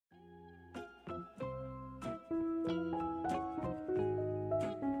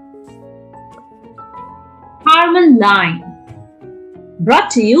Karman line, brought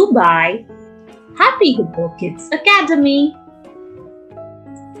to you by Happy Hippo Kids Academy.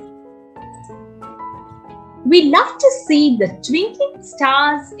 We love to see the twinkling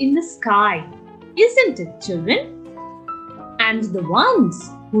stars in the sky, isn't it, children? And the ones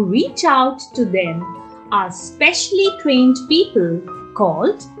who reach out to them are specially trained people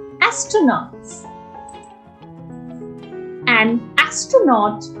called astronauts. An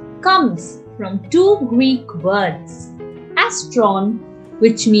astronaut comes from two Greek words, astron,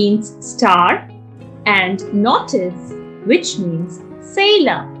 which means star, and nautis, which means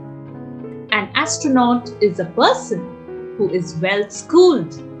sailor. An astronaut is a person who is well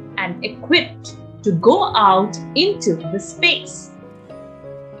schooled and equipped to go out into the space.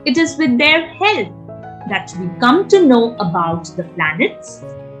 It is with their help that we come to know about the planets,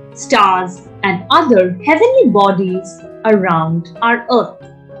 stars, and other heavenly bodies around our Earth.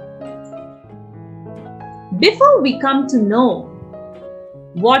 Before we come to know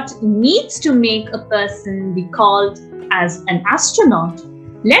what needs to make a person be called as an astronaut,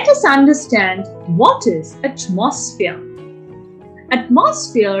 let us understand what is atmosphere.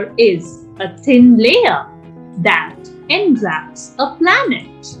 Atmosphere is a thin layer that enwraps a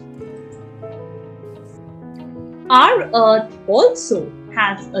planet. Our Earth also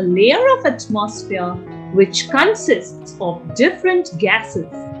has a layer of atmosphere which consists of different gases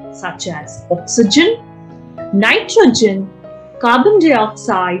such as oxygen, nitrogen, carbon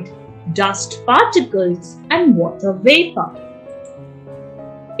dioxide, dust particles, and water vapor.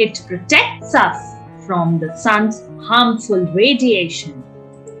 It protects us from the sun's harmful radiation.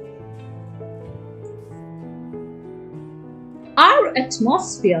 Our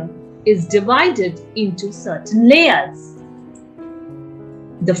atmosphere is divided into certain layers.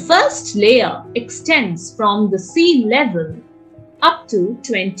 The first layer extends from the sea level up to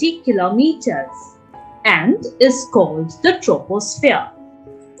 20 kilometers and is called the troposphere.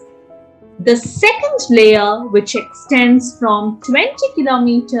 The second layer, which extends from 20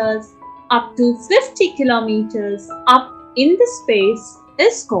 kilometers up to 50 kilometers up in the space,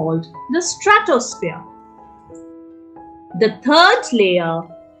 is called the stratosphere. The third layer,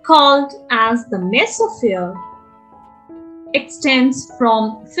 called as the mesosphere, extends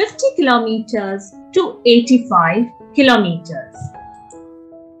from 50 kilometers to 85 kilometers.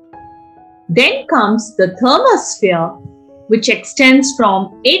 Then comes the thermosphere, which extends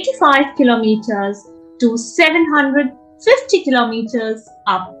from 85 kilometers to 750 kilometers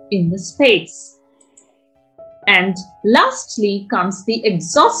up in the space. And lastly comes the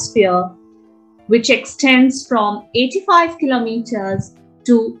exosphere, which extends from 85 kilometers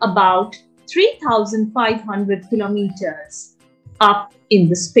to about 3,500 kilometers up in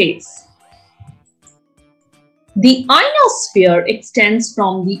the space. The ionosphere extends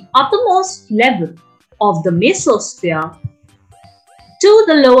from the uppermost level of the mesosphere to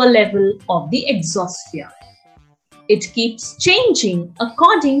the lower level of the exosphere. It keeps changing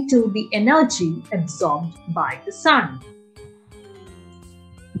according to the energy absorbed by the sun.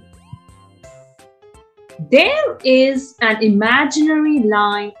 There is an imaginary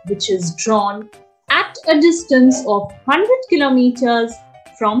line which is drawn at a distance of 100 kilometers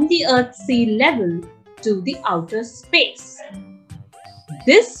from the Earth's sea level to the outer space.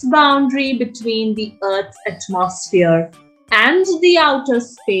 This boundary between the Earth's atmosphere and the outer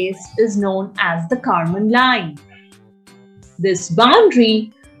space is known as the Karman line. This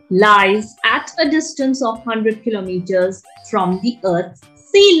boundary lies at a distance of 100 kilometers from the Earth's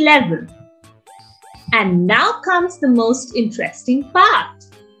sea level. And now comes the most interesting part.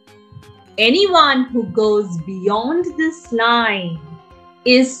 Anyone who goes beyond this line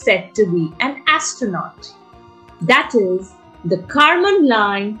is said to be an astronaut. That is the Karman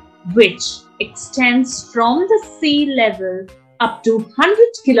line, which extends from the sea level up to 100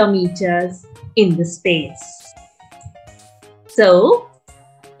 kilometers in the space. So,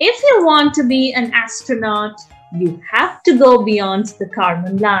 if you want to be an astronaut, you have to go beyond the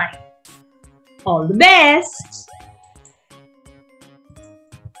Karman line. All the best!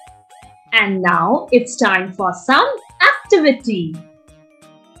 And now it's time for some activity.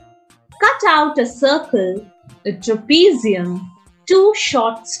 Cut out a circle, a trapezium, 2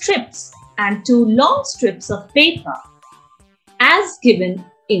 short strips and 2 long strips of paper as given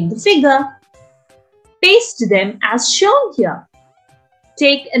in the figure. Paste them as shown here.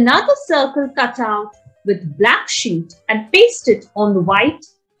 Take another circle cut out with black sheet and paste it on the white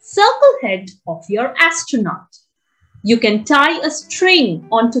circle head of your astronaut. You can tie a string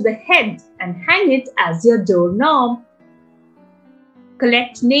onto the head and hang it as your doorknob.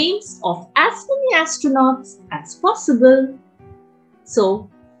 Collect names of as many astronauts as possible. So,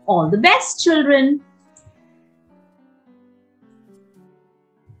 all the best, children!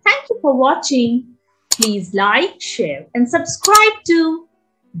 for watching. Please like, share and subscribe too.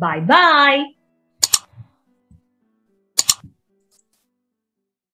 Bye-bye.